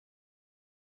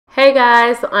Hey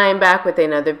guys, so I am back with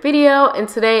another video, and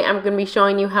today I'm going to be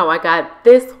showing you how I got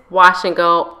this wash and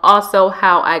go, also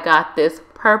how I got this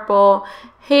purple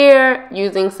hair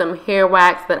using some hair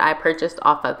wax that I purchased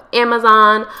off of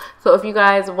Amazon. So if you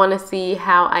guys want to see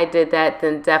how I did that,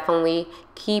 then definitely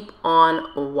keep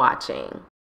on watching.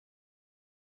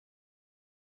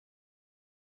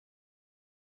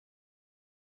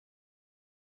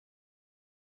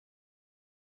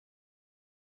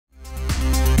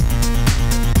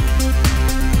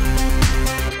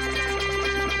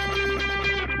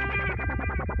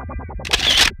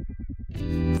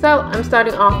 So I'm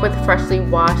starting off with freshly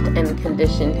washed and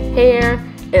conditioned hair,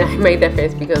 and I made that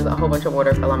face because a whole bunch of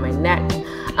water fell on my neck.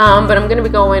 But I'm going to be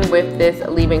going with this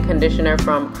leave-in conditioner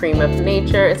from Cream of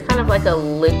Nature. It's kind of like a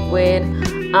liquid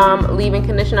leave-in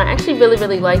conditioner. I actually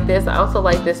really like this. I also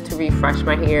like this to refresh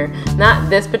my hair. Not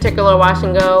this particular wash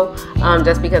and go,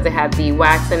 just because it had the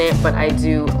wax in it, but I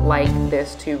do like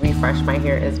this to refresh my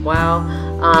hair as well.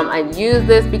 I use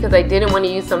this because I didn't want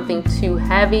to use something too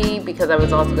heavy because I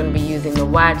was also going to be using the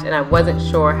wax and I wasn't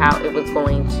sure how it was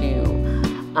going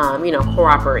to, you know,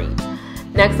 cooperate.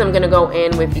 Next, I'm going to go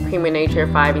in with the Cream of Nature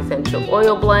 5 Essential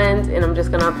Oil Blend, and I'm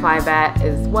just going to apply that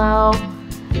as well,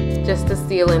 just to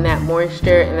seal in that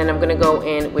moisture. And then I'm going to go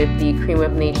in with the Cream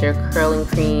of Nature Curling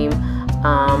Cream,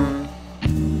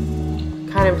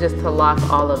 kind of just to lock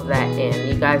all of that in.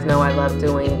 You guys know I love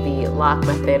doing the lock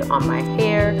method on my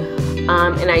hair.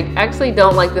 And I actually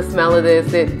don't like the smell of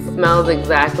this. It smells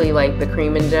exactly like the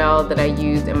cream and gel that I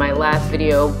used in my last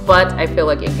video, but I feel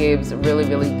like it gives really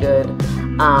good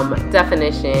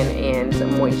definition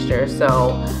and moisture,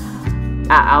 so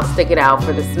I'll stick it out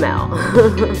for the smell.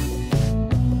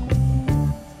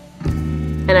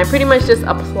 And I pretty much just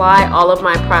apply all of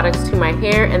my products to my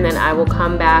hair, and then I will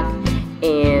come back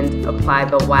and apply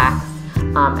the wax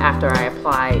after I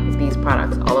apply these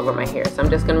products all over my hair. So I'm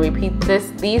just going to repeat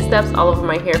these steps all over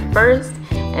my hair first,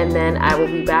 and then I will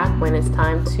be back when it's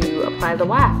time to apply the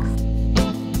wax.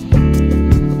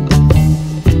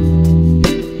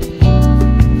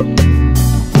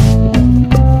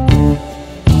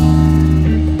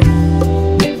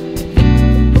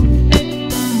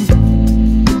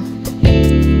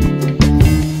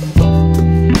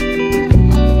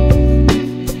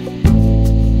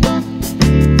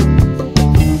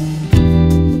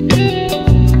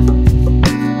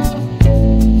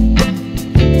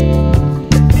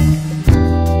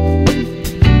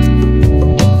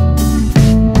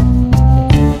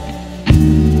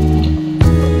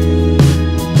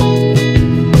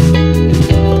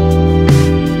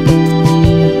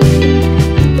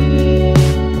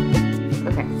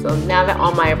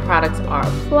 All my products are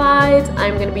applied,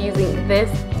 I'm going to be using this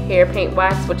hair paint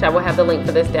wax, which I will have the link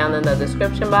for this down in the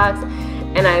description box.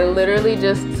 And I literally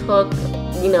just took,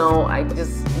 you know, I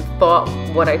just thought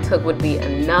what I took would be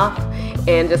enough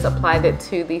and just applied it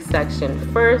to the section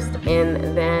first,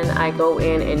 and then I go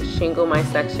in and shingle my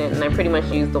section, and I pretty much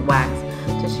use the wax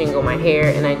to shingle my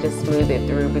hair, and I just smooth it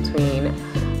through between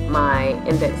my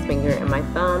index finger and my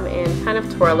thumb and kind of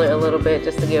twirl it a little bit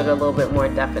just to give it a little bit more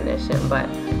definition. But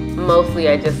mostly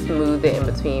I just smooth it in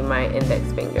between my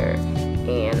index finger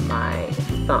and my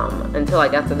thumb until I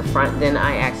got to the front. Then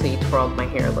I actually twirled my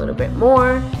hair a little bit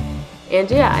more.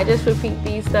 And yeah, I just repeat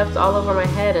these steps all over my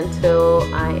head until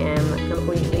I am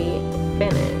completely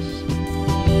finished.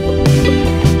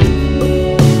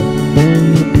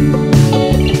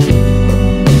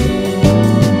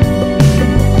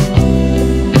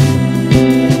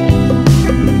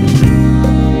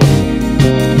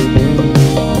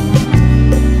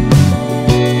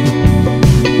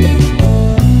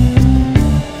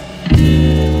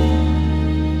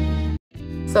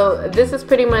 So this is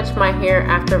pretty much my hair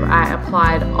after I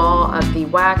applied all of the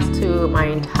wax to my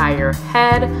entire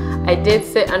head. I did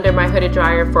sit under my hooded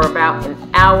dryer for about an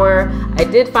hour. I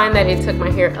did find that it took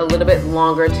my hair a little bit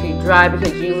longer to dry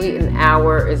because usually an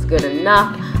hour is good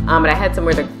enough, but I had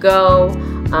somewhere to go.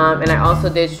 And I also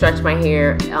did stretch my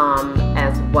hair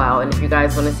as well. And if you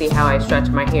guys want to see how I stretch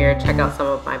my hair, check out some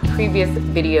of my previous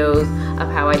videos of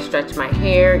how I stretch my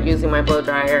hair using my blow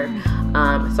dryer.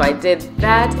 So I did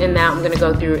that, and now I'm going to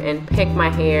go through and pick my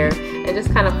hair and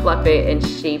just kind of fluff it and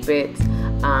shape it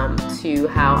to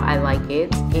how I like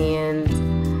it.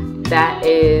 And that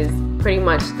is pretty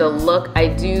much the look. I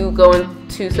do go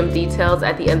into some details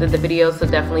at the end of the video, so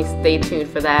definitely stay tuned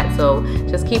for that. So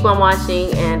just keep on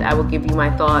watching, and I will give you my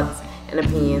thoughts and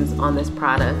opinions on this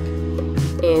product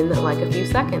in like a few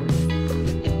seconds.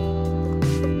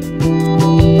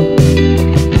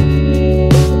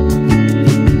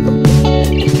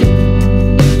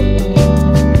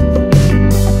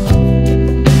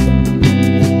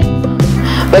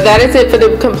 But that is it for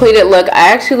the completed look.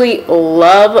 I actually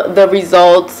love the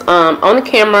results. On the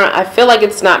camera, I feel like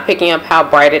it's not picking up how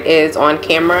bright it is on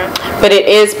camera, but it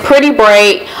is pretty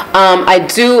bright. I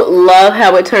do love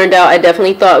how it turned out. I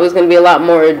definitely thought it was going to be a lot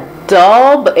more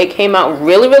dull, but it came out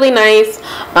really, really nice.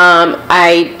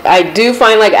 I do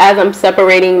find, like, as I'm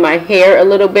separating my hair a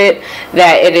little bit,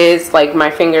 that it is like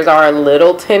my fingers are a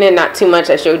little tinted, not too much.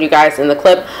 I showed you guys in the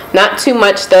clip, not too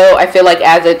much though. I feel like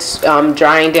as it's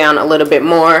drying down a little bit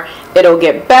more, it'll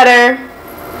get better.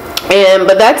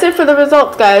 But that's it for the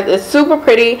results, guys. It's super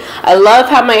pretty. I love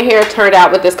how my hair turned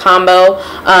out with this combo.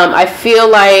 I feel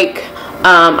like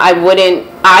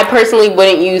I personally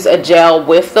wouldn't use a gel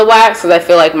with the wax because I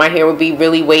feel like my hair would be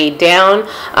really weighed down.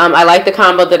 I like the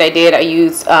combo that I did. I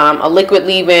used a liquid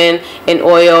leave-in, an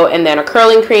oil, and then a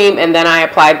curling cream, and then I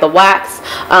applied the wax.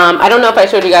 I don't know if I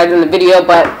showed you guys in the video,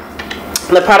 but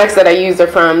the products that I use are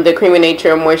from the Cream of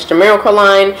Nature Moisture Miracle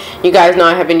line. You guys know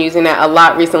I have been using that a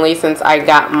lot recently since I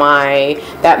got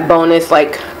that bonus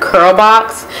like curl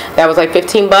box. That was like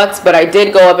 15 bucks, but I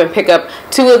did go up and pick up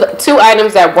two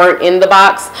items that weren't in the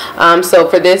box. So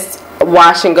for this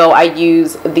wash and go, I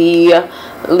use the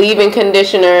leave-in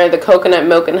conditioner, the coconut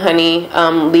milk and honey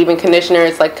leave-in conditioner.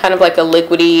 It's like kind of like a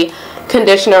liquidy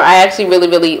conditioner. I actually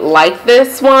really like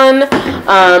this one.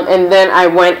 And then I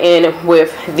went in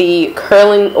with the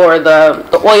curling, or the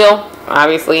oil,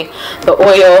 obviously the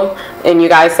oil, and you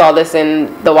guys saw this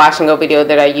in the wash and go video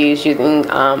that I used using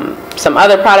some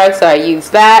other products, so I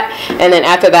used that. And then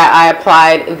after that I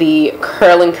applied the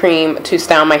curling cream to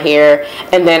style my hair.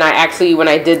 And then I actually, when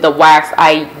I did the wax,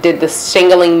 I did the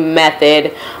shingling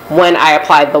method when I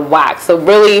applied the wax. So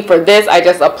really for this, I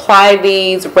just applied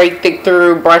these, raked it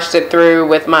through, brushed it through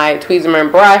with my tweezerman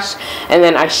brush, and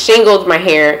then I shingled my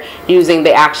hair using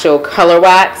the actual color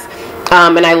wax.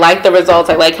 And I like the results.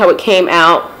 I like how it came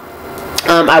out.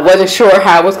 I wasn't sure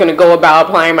how I was going to go about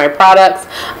applying my products,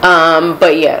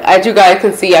 but yeah, as you guys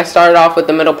can see, I started off with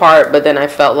the middle part, but then I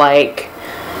felt like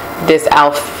this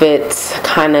outfit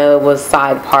kind of was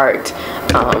side part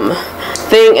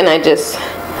thing, and I just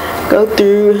go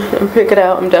through and pick it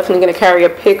out. I'm definitely going to carry a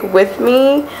pick with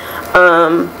me,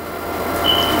 but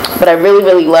I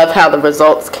really love how the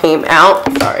results came out.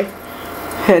 Sorry,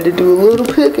 had to do a little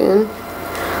picking.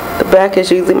 The back is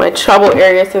usually my trouble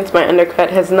area since my undercut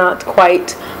has not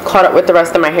quite caught up with the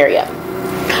rest of my hair yet.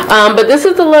 But this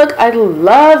is the look. I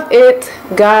love it,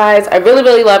 guys. I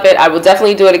really love it. I will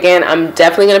definitely do it again. I'm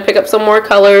definitely going to pick up some more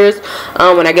colors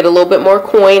when I get a little bit more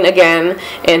coin again,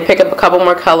 and pick up a couple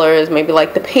more colors, maybe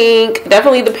like the pink,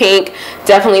 definitely the pink,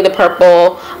 definitely the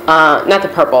purple, not the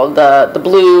purple, the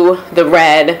blue, the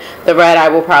red. The red I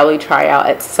will probably try out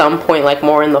at some point, like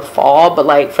more in the fall, but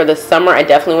like for the summer I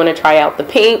definitely want to try out the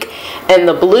pink and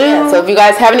the blue. Yeah, so if you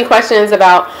guys have any questions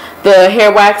about the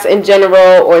hair wax in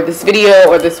general, or this video,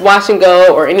 or this wash and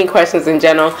go, or any questions in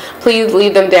general, please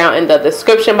leave them down in the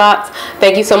description box.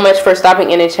 Thank you so much for stopping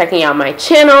in and checking out my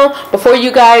channel. Before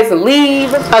you guys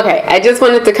leave, okay, I just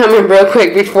wanted to come in real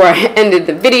quick before I ended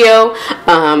the video.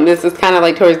 This is kind of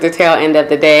like towards the tail end of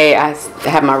the day. I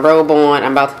have my robe on.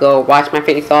 I'm about to go wash my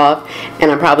face off,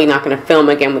 and I'm probably not going to film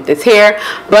again with this hair,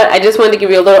 but I just wanted to give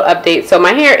you a little update. So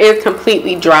my hair is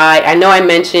completely dry. I know I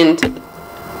mentioned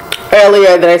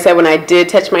earlier that I said when I did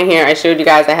touch my hair, I showed you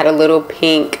guys I had a little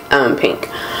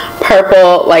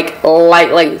purple, like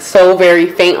light, like so very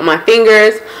faint on my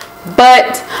fingers.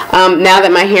 But now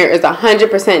that my hair is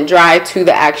 100% dry to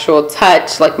the actual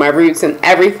touch, like my roots and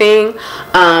everything,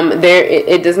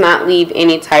 it does not leave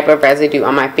any type of residue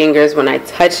on my fingers when I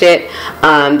touch it.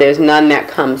 There's none that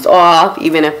comes off,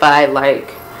 even if I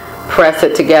like press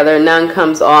it together, none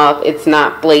comes off. It's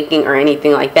not flaking or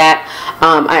anything like that.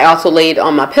 I also laid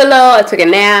on my pillow. I took a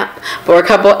nap for a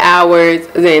couple hours,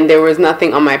 then there was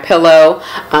nothing on my pillow.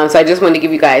 So I just wanted to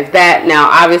give you guys that. Now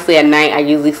obviously at night I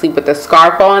usually sleep with a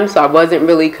scarf on, so I wasn't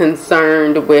really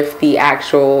concerned with the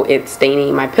actual it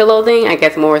staining my pillow thing. I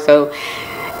guess more so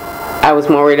I was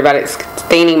more worried about it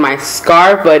staining my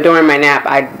scarf, but during my nap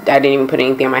I didn't even put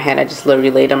anything on my head. I just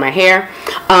literally laid on my hair.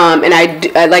 And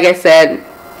I like I said,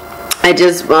 I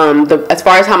just, as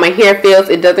far as how my hair feels,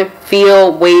 it doesn't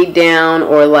feel weighed down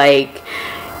or like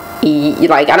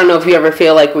I don't know if you ever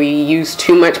feel like we use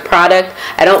too much product.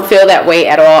 I don't feel that way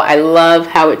at all. I love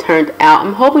how it turned out.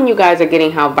 I'm hoping you guys are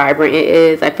getting how vibrant it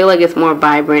is. I feel like it's more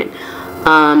vibrant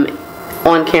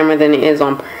on camera than it is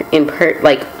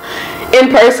in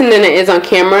person than it is on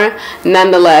camera.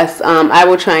 Nonetheless, I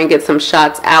will try and get some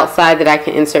shots outside that I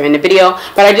can insert in the video,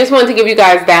 but I just wanted to give you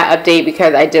guys that update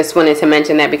because I just wanted to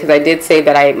mention that, because I did say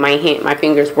that my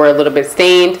fingers were a little bit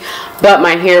stained, but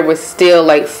my hair was still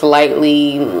like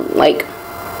slightly like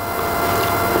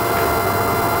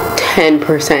 10%,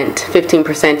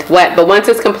 15% wet. But once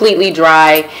it's completely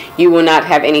dry, you will not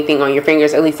have anything on your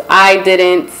fingers. At least I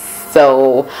didn't.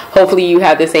 So hopefully you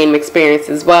have the same experience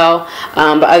as well.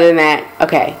 But other than that,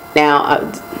 okay,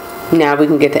 now we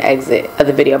can get to exit of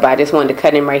the video. But I just wanted to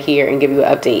cut in right here and give you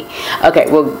an update. Okay,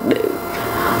 well,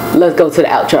 let's go to the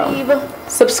outro.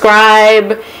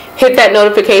 Subscribe, hit that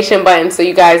notification button so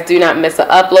you guys do not miss an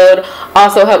upload.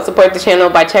 Also help support the channel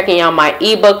by checking out my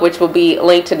ebook, which will be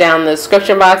linked to down in the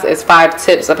description box. It's 5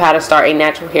 tips of how to start a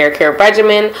natural hair care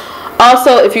regimen.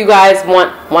 Also, if you guys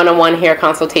want one-on-one hair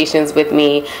consultations with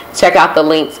me, check out the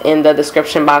links in the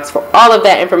description box for all of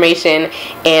that information.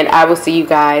 And I will see you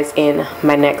guys in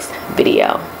my next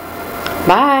video.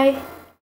 Bye.